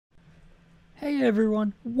Hey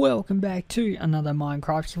everyone, welcome back to another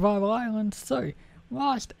Minecraft Survival Island. So,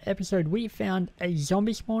 last episode we found a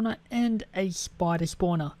zombie spawner and a spider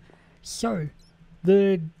spawner. So,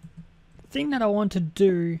 the thing that I want to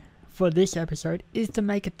do for this episode is to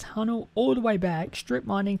make a tunnel all the way back, strip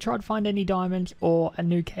mining, try to find any diamonds or a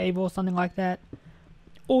new cave or something like that,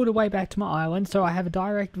 all the way back to my island so I have a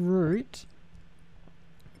direct route.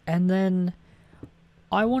 And then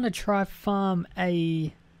I want to try farm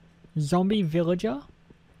a zombie villager,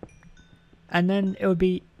 and then it would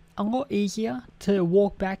be a lot easier to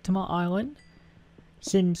walk back to my island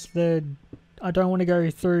since I don't want to go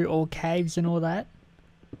through all caves and all that.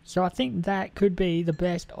 So I think that could be the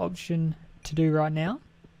best option to do right now,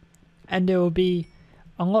 and it will be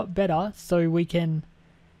a lot better so we can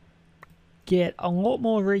get a lot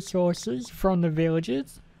more resources from the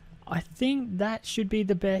villagers. I think that should be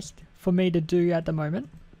the best for me to do at the moment.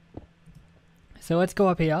 So let's go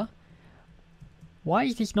up here. Why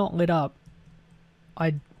is this not lit up?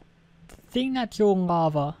 I think that's all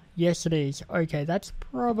lava. Yes it is. Okay, that's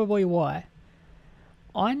probably why.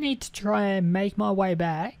 I need to try and make my way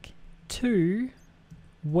back to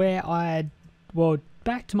where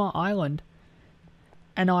back to my island.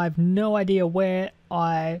 And I have no idea where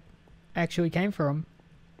I actually came from.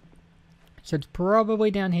 So it's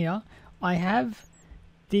probably down here. I have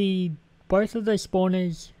both of the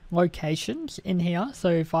spawners locations in here, so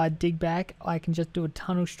if I dig back I can just do a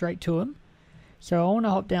tunnel straight to them. So I want to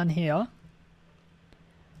hop down here.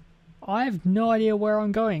 I have no idea where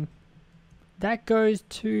I'm going. That goes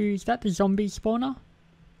to, is that the zombie spawner?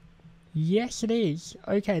 Yes it is.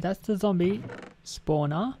 Okay, that's the zombie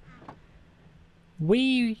spawner.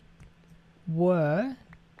 I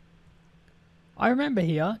remember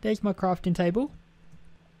here, there's my crafting table.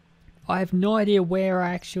 I have no idea where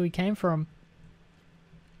I actually came from.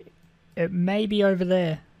 It may be over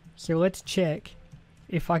there. So let's check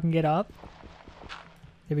if I can get up.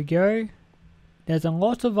 There we go. There's a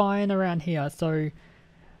lot of iron around here, so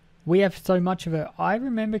we have so much of it. I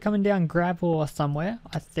remember coming down gravel or somewhere,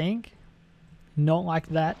 I think. Not like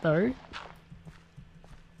that though.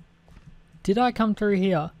 Did I come through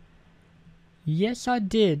here? Yes I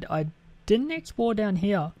did. I didn't explore down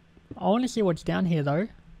here. I want to see what's down here though.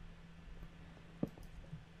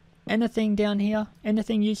 Anything down here?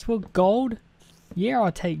 Anything useful? Gold? Yeah,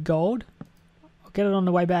 I'll take gold. I'll get it on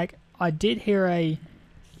the way back. I did hear a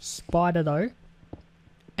spider though.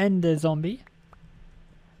 And a zombie.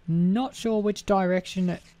 Not sure which direction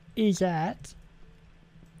it is at.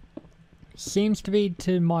 Seems to be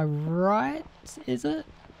to my right, is it?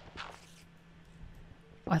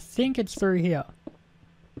 I think it's through here.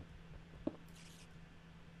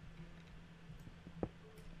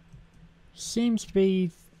 Seems to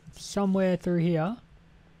be somewhere through here.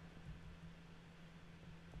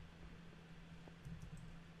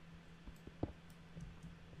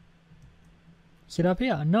 Is it up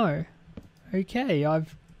here? No. Okay, I'm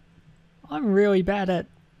really bad at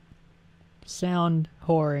sound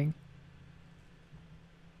whoring.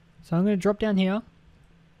 So I'm going to drop down here.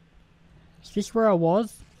 Is this where I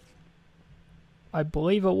was? I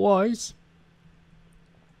believe it was.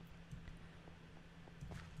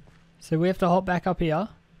 So we have to hop back up here.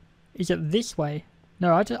 Is it this way?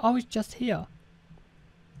 No, I was just here.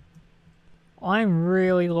 I'm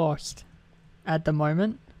really lost at the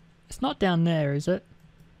moment. It's not down there, is it?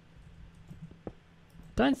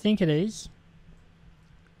 Don't think it is.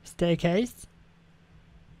 Staircase.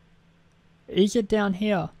 Is it down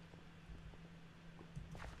here?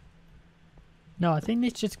 No, I think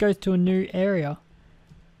this just goes to a new area.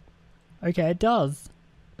 Okay, it does.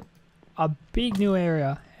 A big new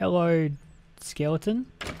area. Hello, skeleton.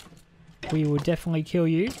 We will definitely kill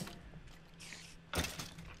you.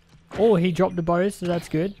 Oh, he dropped the bow, so that's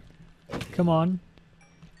good. Come on.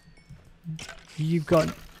 You've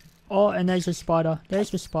got... Oh, and there's a spider.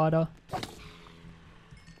 There's the spider.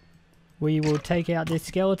 We will take out this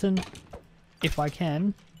skeleton. If I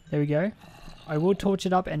can. There we go. I will torch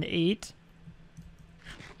it up and eat.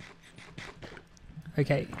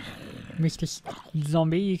 Okay. Mr.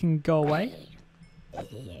 Zombie, you can go away.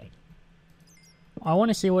 I want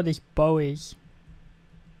to see what this bow is.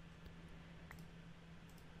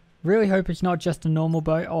 Really hope it's not just a normal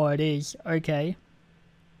bow. Oh, it is. Okay.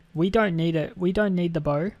 We don't need it. We don't need the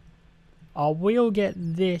bow. I will get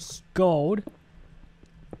this gold.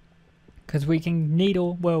 Because we can need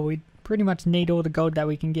all... Well, we pretty much need all the gold that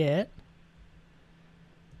we can get.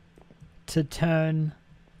 To turn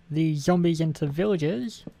the zombies into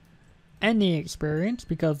villagers. And the experience.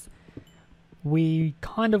 Because we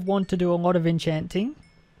kind of want to do a lot of enchanting.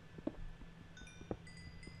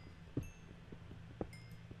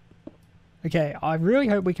 Okay, I really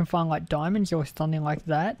hope we can find like diamonds or something like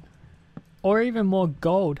that. Or even more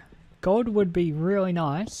gold. Gold would be really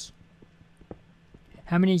nice.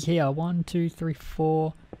 How many is here? 1, 2, 3,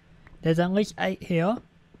 4. There's at least 8 here.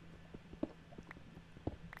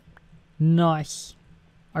 Nice.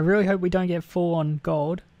 I really hope we don't get full on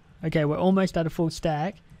gold. Okay, we're almost at a full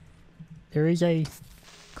stack. There is a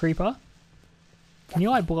creeper. Can you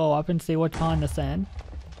like blow up and see what's behind the sand?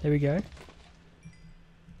 There we go.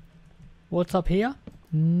 What's up here?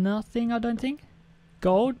 Nothing, I don't think.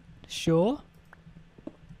 Gold? Sure.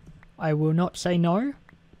 I will not say no.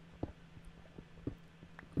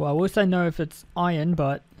 Well, I will say no if it's iron,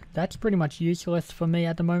 but that's pretty much useless for me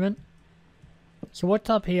at the moment. So what's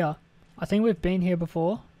up here? I think we've been here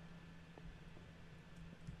before.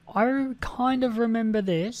 I kind of remember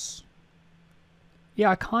this.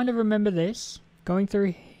 Yeah, I kind of remember this. Going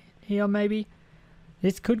through here maybe.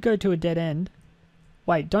 This could go to a dead end.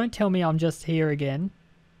 Wait, don't tell me I'm just here again.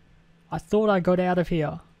 I thought I got out of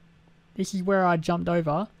here. This is where I jumped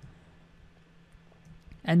over.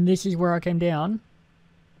 And this is where I came down.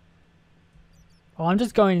 Oh, I'm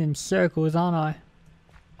just going in circles, aren't I?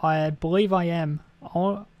 I believe I am.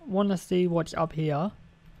 I want to see what's up here.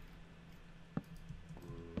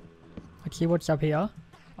 Let's see what's up here.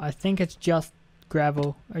 I think it's just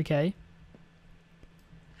gravel. Okay.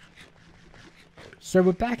 So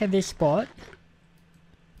we're back at this spot.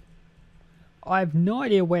 I have no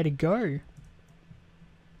idea where to go.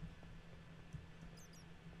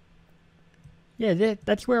 Yeah,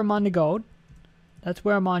 that's where I mined the gold. That's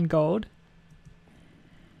where I mined gold.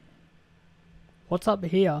 What's up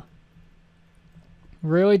here?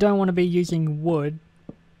 Really don't want to be using wood.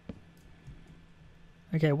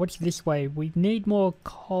 Okay, what's this way? We need more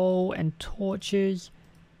coal and torches.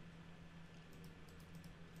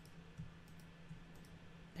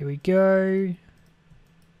 There we go.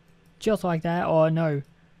 Just like that. Oh no.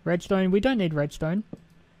 Redstone. We don't need redstone.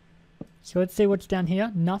 So let's see what's down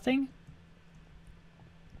here. Nothing.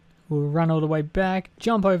 We'll run all the way back.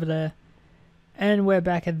 Jump over there. And we're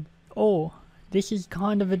back at... Oh, this is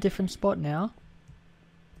kind of a different spot now.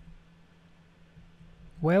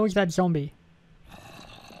 Where was that zombie?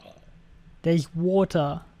 There's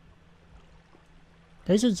water.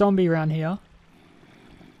 There's a zombie around here.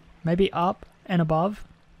 Maybe up and above.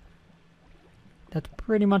 That's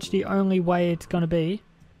pretty much the only way it's gonna be.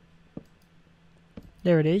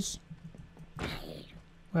 There it is.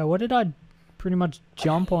 Well, what did I pretty much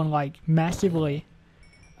jump on like massively?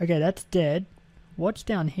 Okay, that's dead. What's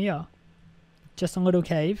down here? Just a little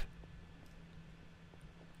cave.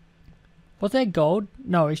 Was there gold?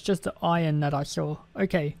 No, it's just the iron that I saw.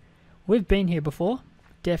 Okay, we've been here before.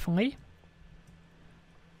 Definitely.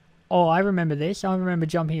 Oh, I remember this. I remember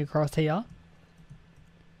jumping across here.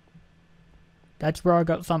 That's where I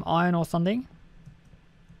got some iron or something.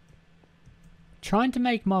 Trying to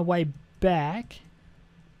make my way back.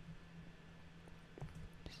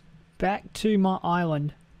 Back to my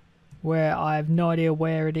island. Where I have no idea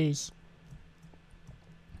where it is.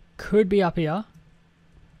 Could be up here.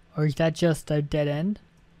 Or is that just a dead end?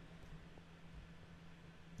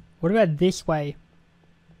 What about this way?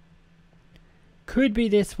 Could be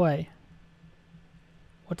this way.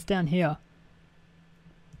 What's down here?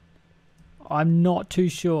 I'm not too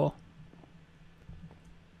sure.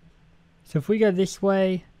 So if we go this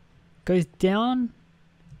way, goes down,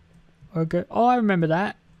 or go... Oh, I remember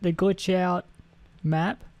that. The glitch out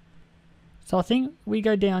map. So I think we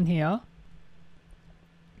go down here.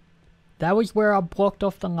 That was where I blocked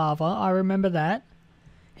off the lava. I remember that.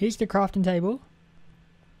 Here's the crafting table.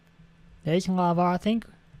 There's lava, I think.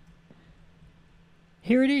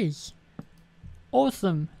 Here it is.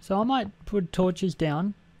 Awesome. So I might put torches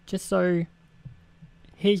down. Just so...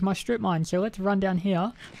 Here's my strip mine. So let's run down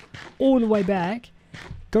here. All the way back.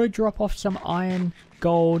 Go drop off some iron,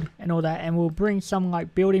 gold, and all that. And we'll bring some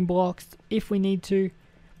like building blocks if we need to.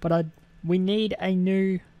 But we need a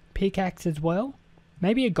new pickaxe as well.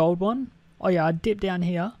 Maybe a gold one. Oh yeah, I dip down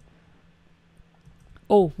here.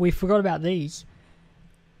 Oh, we forgot about these.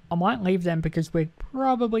 I might leave them because we're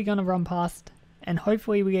probably going to run past. And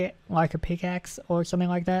hopefully we get like a pickaxe or something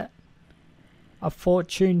like that. A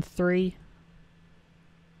fortune 3.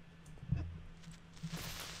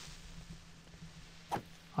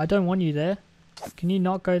 I don't want you there. Can you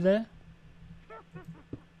not go there?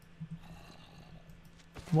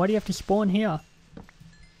 Why do you have to spawn here?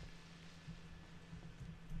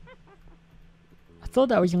 I thought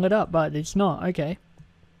that was lit up, but it's not. Okay.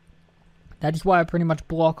 That is why I pretty much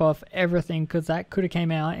block off everything, because that could have came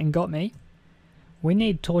out and got me. We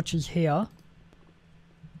need torches here.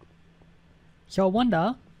 So I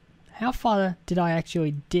wonder, how far did I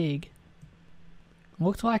actually dig?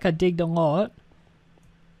 Looks like I digged a lot.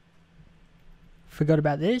 Forgot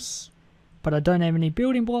about this. But I don't have any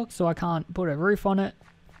building blocks, so I can't put a roof on it.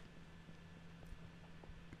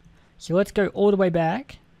 So let's go all the way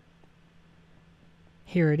back.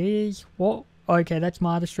 Here it is. What? Okay, that's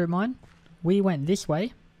my other strip mine. We went this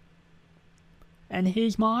way. And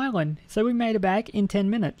here's my island. So we made it back in 10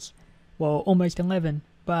 minutes. Well, almost 11.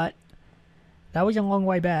 But that was a long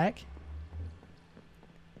way back.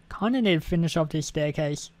 Kinda need to finish off this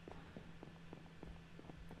staircase.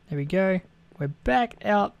 There we go. We're back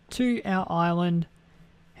out to our island.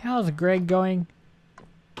 How's Greg going?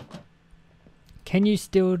 Can you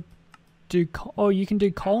still do coal? Oh, you can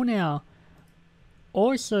do coal now.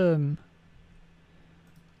 Awesome.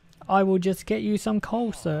 I will just get you some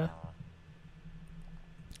coal, sir.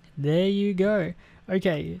 There you go.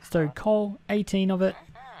 Okay, so coal, 18 of it.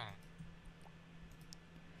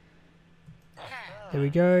 There we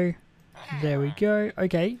go. There we go.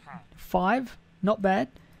 Okay, 5. Not bad.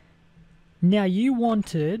 Now you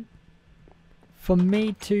wanted for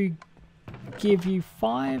me to give you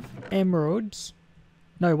 5 emeralds.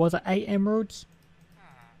 No, was it 8 emeralds?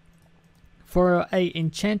 For a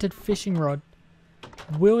enchanted fishing rod.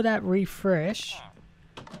 Will that refresh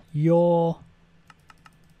your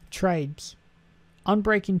trades?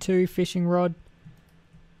 Unbreaking 2 fishing rod.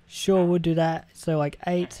 Sure, we'll do that. So like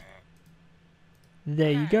 8.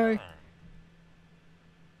 There you go.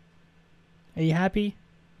 Are you happy?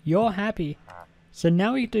 You're happy. So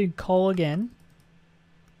now we do coal again.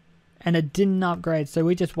 And it didn't upgrade, so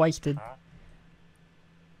we just wasted.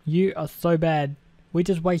 You are so bad. We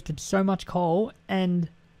just wasted so much coal and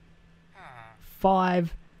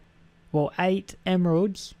 8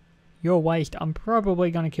 emeralds. You're a waste. I'm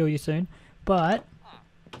probably going to kill you soon. But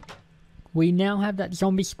we now have that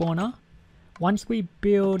zombie spawner. Once we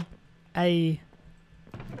build a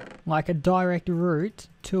direct route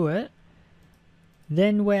to it,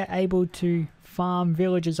 then we're able to farm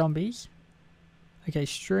villager zombies. Okay,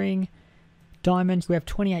 string, diamonds. We have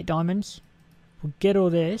 28 diamonds. We'll get all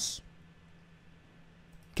this.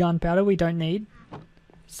 Gunpowder we don't need.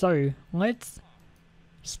 So, let's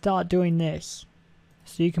start doing this.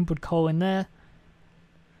 So you can put coal in there.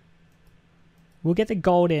 We'll get the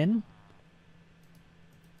gold in.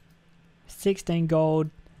 16 gold.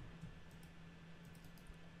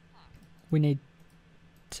 We need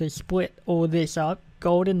to split all this up.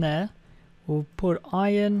 Gold in there. We'll put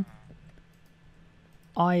iron,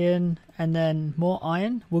 and then more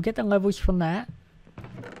iron. We'll get the levels from that.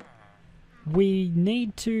 We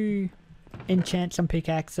need to enchant some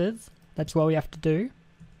pickaxes. That's what we have to do.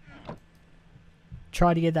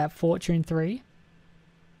 Try to get that fortune 3.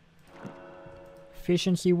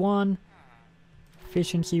 Efficiency 1.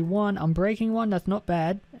 Efficiency 1. Unbreaking 1. That's not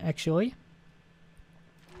bad, actually.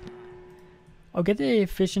 I'll get the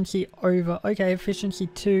efficiency over. Okay, efficiency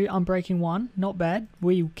 2, unbreaking 1. Not bad.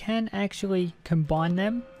 We can actually combine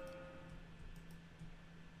them.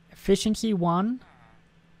 Efficiency 1.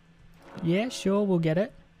 Yeah, sure, we'll get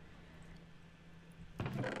it.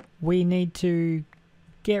 We need to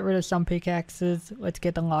get rid of some pickaxes. Let's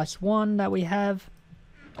get the last one that we have.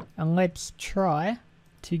 And let's try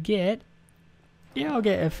to get... Yeah, I'll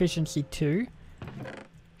get efficiency 2.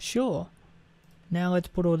 Sure. Now let's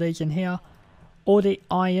put all these in here. All the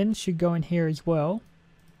iron should go in here as well.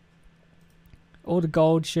 All the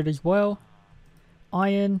gold should as well.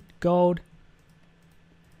 Iron, gold.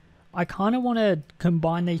 I kind of want to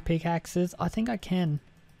combine these pickaxes. I think I can.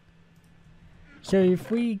 So if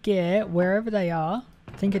we get wherever they are,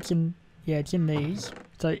 I think it's in, yeah, it's in these.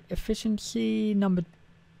 So efficiency number,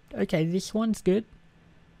 okay, this one's good.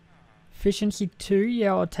 Efficiency 2,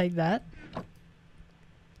 yeah, I'll take that.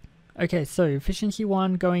 Okay, so efficiency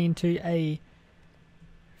 1 going into a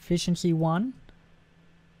efficiency 1.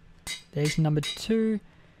 There's number 2.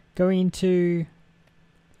 Going into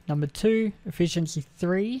number 2, efficiency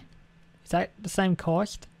 3. Is that the same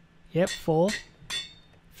cost? Yep, 4.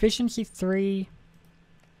 Efficiency 3.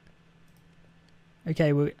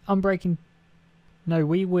 Okay, we're unbreaking. No,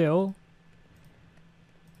 we will.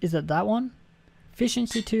 Is it that one?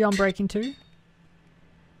 Efficiency 2, unbreaking 2.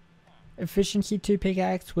 Efficiency 2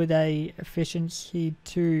 pickaxe with a efficiency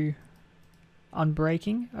 2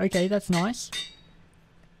 unbreaking. Okay, that's nice.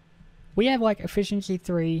 We have like efficiency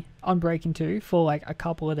 3 unbreaking 2 for like a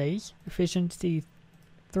couple of these. Efficiency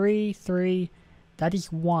 3, 3. That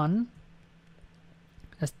is 1.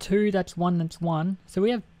 That's 2, that's 1, that's 1. So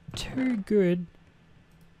we have 2 good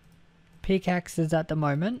pickaxes at the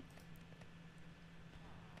moment.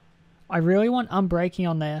 I really want unbreaking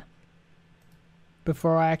on there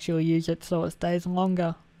before I actually use it so it stays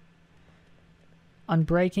longer.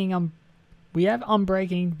 Unbreaking, We have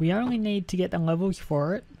unbreaking. We only need to get the levels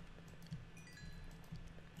for it.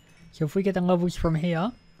 So if we get the levels from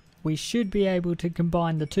here, we should be able to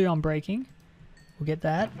combine the two unbreaking. We'll get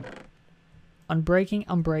that. Unbreaking,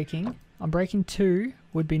 unbreaking. Unbreaking 2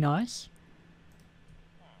 would be nice.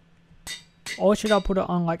 Or should I put it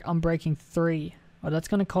on like unbreaking 3? Oh, that's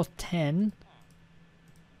going to cost 10.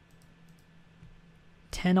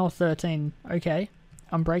 10 or 13. Okay.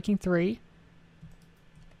 Unbreaking 3.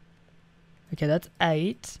 Okay, that's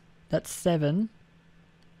 8. That's 7.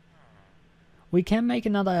 We can make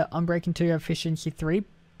another Unbreaking 2 Efficiency 3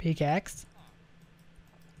 pickaxe.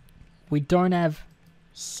 We don't have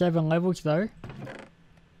 7 levels though.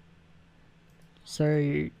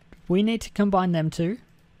 So we need to combine them two.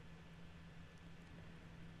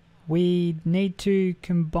 We need to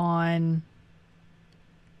combine...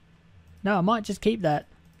 No, I might just keep that.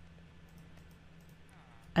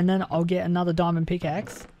 And then I'll get another diamond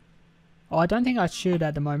pickaxe. Oh, I don't think I should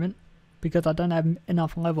at the moment, because I don't have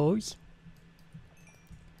enough levels.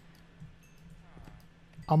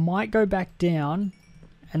 I might go back down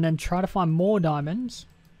and then try to find more diamonds.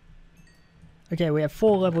 Okay, we have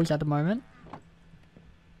 4 levels at the moment.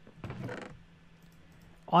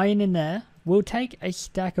 Iron in there. We'll take a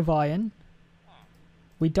stack of iron.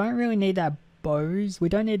 We don't really need our bows. We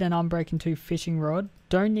don't need an Unbreaking 2 fishing rod.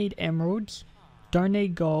 Don't need emeralds. Don't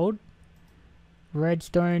need gold.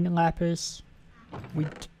 Redstone, lapis. We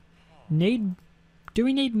need... Do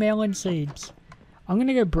we need melon seeds? I'm going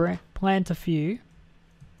to go plant a few.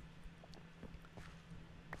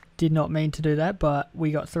 Did not mean to do that, but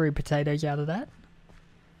we got 3 potatoes out of that.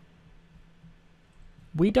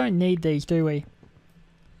 We don't need these, do we?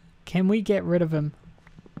 Can we get rid of them?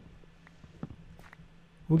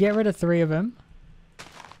 We'll get rid of 3 of them.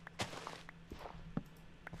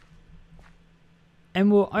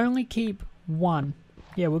 And we'll only keep 1.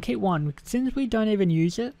 Yeah, we'll keep 1. Since we don't even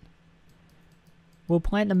use it, we'll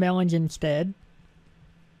plant the melons instead.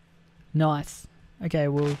 Nice. Okay,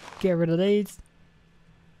 we'll get rid of these.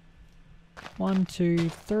 1, 2,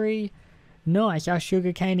 3. Nice, our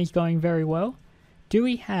sugarcane is going very well. Do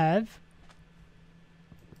we have...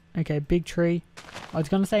 Okay, big tree. I was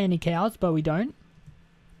going to say any cows, but we don't.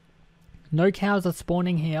 No cows are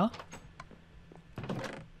spawning here.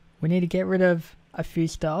 We need to get rid of a few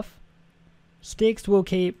stuff. Sticks we'll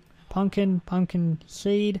keep. Pumpkin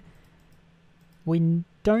seed. We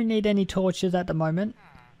don't need any torches at the moment.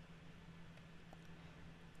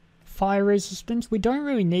 Fire resistance, we don't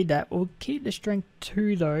really need that. We'll keep the strength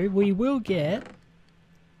 2 though. We will get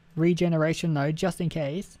regeneration though, just in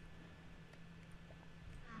case.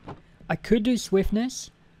 I could do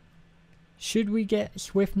swiftness. Should we get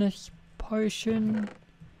swiftness potion?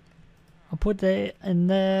 I'll put that in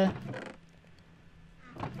there.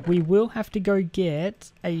 We will have to go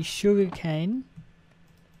get a sugarcane.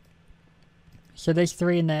 So there's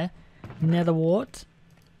 3 in there. Nether wart.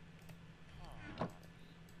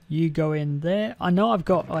 You go in there. I know I've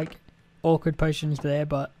got like awkward potions there,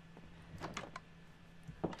 but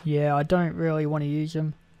yeah, I don't really want to use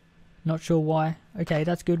them. Not sure why. Okay,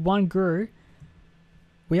 that's good. 1 grew.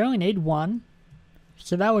 We only need 1.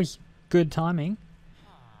 So that was good timing.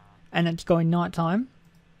 And it's going nighttime.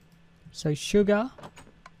 So sugar.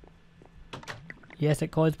 Yes, it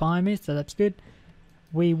closed behind me, so that's good.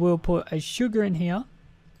 We will put a sugar in here.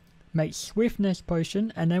 Make swiftness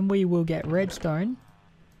potion. And then we will get redstone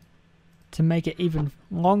to make it even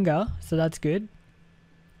longer. So that's good.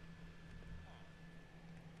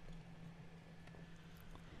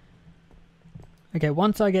 Okay,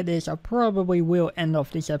 once I get this, I probably will end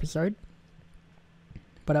off this episode.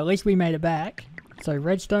 But at least we made it back. So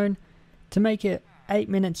redstone, to make it 8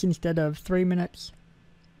 minutes instead of 3 minutes.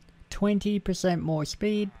 20% more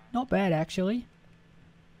speed. Not bad, actually.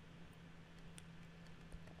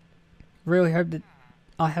 Really hope that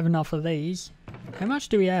I have enough of these. How much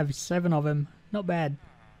do we have? 7 of them. Not bad.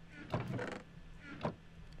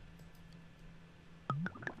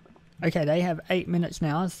 Okay, they have 8 minutes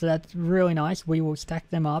now, so that's really nice. We will stack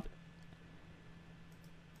them up.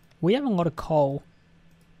 We have a lot of coal.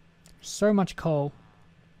 So much coal.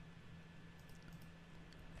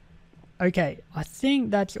 Okay, I think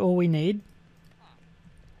that's all we need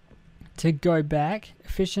to go back.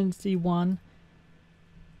 Efficiency 1.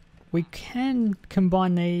 We can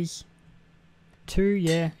combine these 2.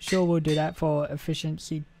 Yeah, sure, we'll do that for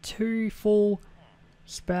efficiency 2. Full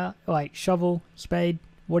spout, like shovel, spade.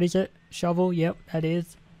 What is it? Shovel, yep, that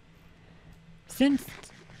is. Since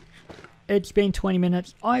it's been 20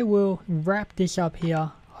 minutes, I will wrap this up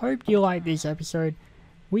here. Hope you like this episode.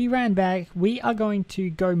 We ran back. We are going to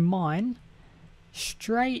go mine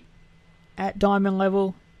straight at diamond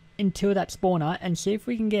level until that spawner and see if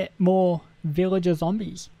we can get more villager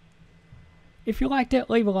zombies. If you liked it,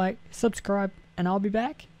 leave a like, subscribe, and I'll be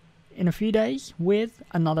back in a few days with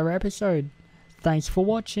another episode. Thanks for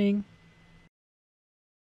watching.